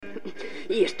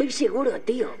Y estoy seguro,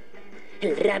 tío,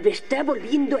 el rap está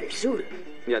volviendo al sur.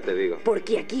 Ya te digo.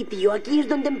 Porque aquí, tío, aquí es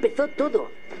donde empezó todo.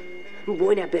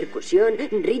 Buena percusión,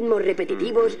 ritmos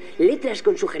repetitivos, letras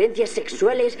con sugerencias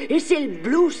sexuales. Es el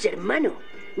blues, hermano.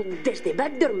 Desde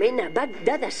Backdoor Man a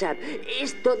Bagdadasab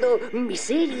es todo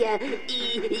miseria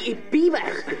y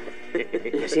pibas.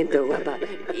 Lo siento, guapa.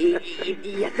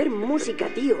 Y hacer música,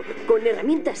 tío, con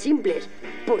herramientas simples,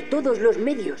 por todos los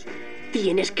medios.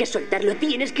 Tienes que soltarlo,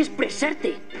 tienes que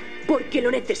expresarte, porque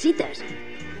lo necesitas.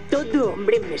 Todo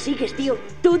hombre, ¿me sigues, tío?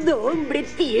 Todo hombre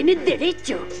tiene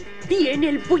derecho. Tiene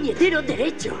el puñetero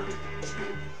derecho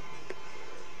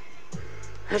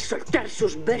a soltar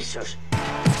sus versos.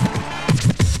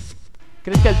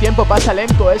 ¿Crees que el tiempo pasa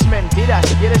lento? Es mentira.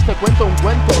 Si quieres te cuento un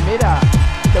cuento, mira.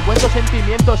 Te cuento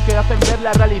sentimientos que hacen ver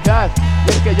la realidad. Y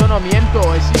es que yo no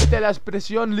miento. ¿Existe la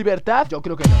expresión libertad? Yo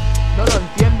creo que no. No lo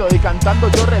entiendo y cantando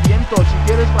yo reviento. Si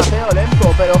quieres rapeo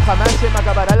lento, pero jamás se me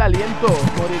acabará el aliento.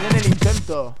 Moriré en el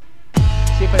intento.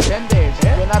 Si pretendes,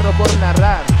 yo narro por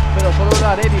narrar, pero solo lo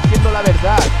haré diciendo la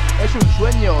verdad. Es un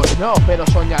sueño, no, pero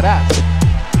soñarás.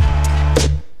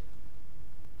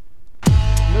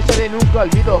 No seré nunca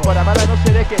olvido, por amada no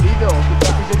seré querido.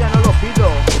 Y yo ya no lo pido.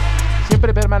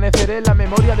 Siempre permaneceré en la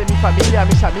memoria de mi familia,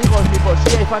 mis amigos, mi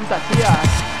poesía y fantasía.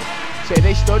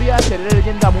 ¿Seré historia? ¿Seré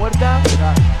leyenda muerta?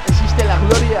 ¿Existe la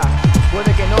gloria?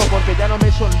 Puede que no, porque ya no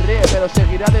me sonríe, pero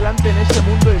seguiré adelante en este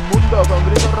mundo inmundo, con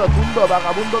grito rotundo,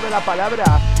 vagabundo de la palabra,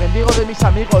 mendigo de mis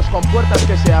amigos, con puertas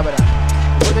que se abran.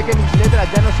 Puede que mis letras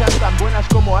ya no sean tan buenas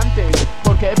como antes,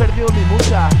 porque he perdido mi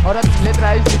musa, ahora mi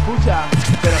letra es difusa,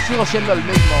 pero sigo siendo el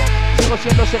mismo, sigo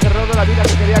siendo ese guerrero de la vida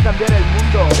que quería cambiar el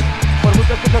mundo. Por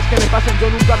muchas cosas que me pasen yo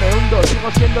nunca me hundo,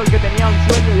 sigo siendo el que tenía un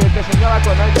sueño y el que soñaba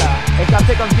con ella, el que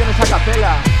hace canciones a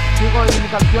capela, sigo en mi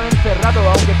canción encerrado,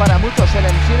 aunque para muchos el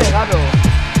MC negado.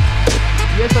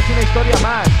 Y esto es una historia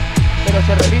más, pero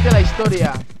se repite la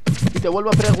historia. Y te vuelvo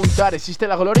a preguntar, ¿existe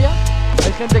la gloria?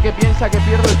 Hay gente que piensa que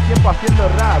pierdo el tiempo haciendo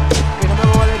rap, que no me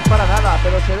va a valer para nada,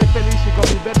 pero seré feliz si con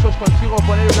mis versos consigo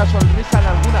poner una sonrisa en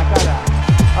alguna cara,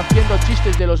 haciendo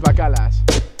chistes de los bacalas.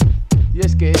 Y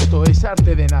es que esto es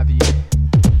arte de nadie.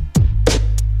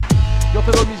 Yo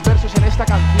cedo mis versos en esta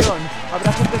canción.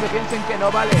 Habrá gente que piensen que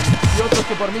no valen y otros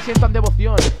que por mí sientan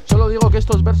devoción. Solo digo que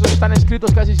estos versos están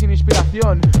escritos casi sin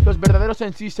inspiración. Los verdaderos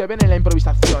en sí se ven en la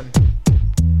improvisación.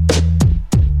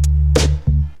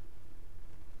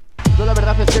 Yo la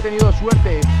verdad es que he tenido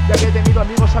suerte, ya que he tenido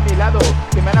amigos a mi lado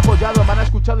que me han apoyado, me han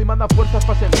escuchado y me han dado fuerzas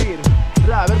para seguir.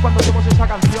 A ver cuando hacemos esa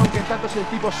canción que en tantos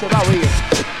tipos se va a oír.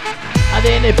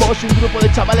 ADN Post, un grupo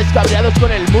de chavales cabreados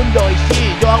con el mundo. Y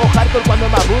sí, yo hago hardcore cuando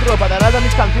me aburro, para dar a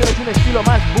mis canciones un estilo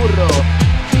más burro.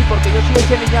 Sí, porque yo soy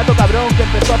ese niñato cabrón que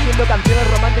empezó haciendo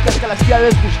canciones románticas que a las tías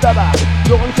les gustaba.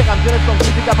 Luego hice canciones con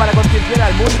crítica para concienciar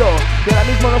al mundo. Y ahora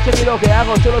mismo no sé ni lo que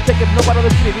hago, solo sé que no paro de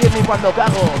escribir ni cuando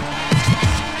cago.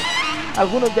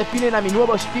 Algunos definen a mi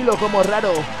nuevo estilo como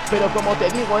raro, pero como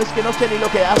te digo es que no sé ni lo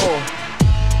que hago.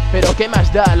 Pero qué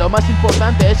más da, lo más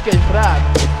importante es que es rap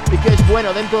y que es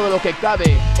bueno dentro de lo que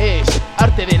cabe. Es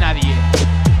arte de nadie.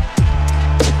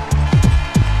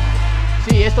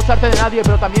 Sí, esto es arte de nadie,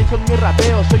 pero también son muy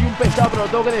rapeos. Soy un pesado, pero lo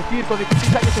tengo que decir. Con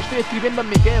 16 años estoy escribiendo en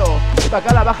miqueo.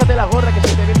 Bacala, bájate la gorra que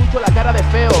se te ve mucho la cara de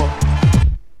feo.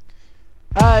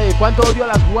 Ay, cuánto odio a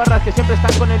las guarras que siempre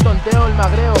están con el tonteo, el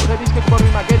magreo. Heavies que por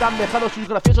mi maqueta han dejado sus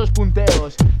graciosos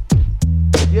punteos.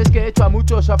 Y es que he hecho a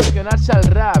muchos aficionarse al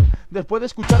rap después de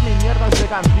escuchar mis mierdas de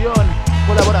canción,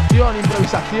 colaboración,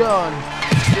 improvisación.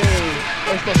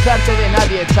 Sí, esto es arte de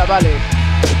nadie, chavales.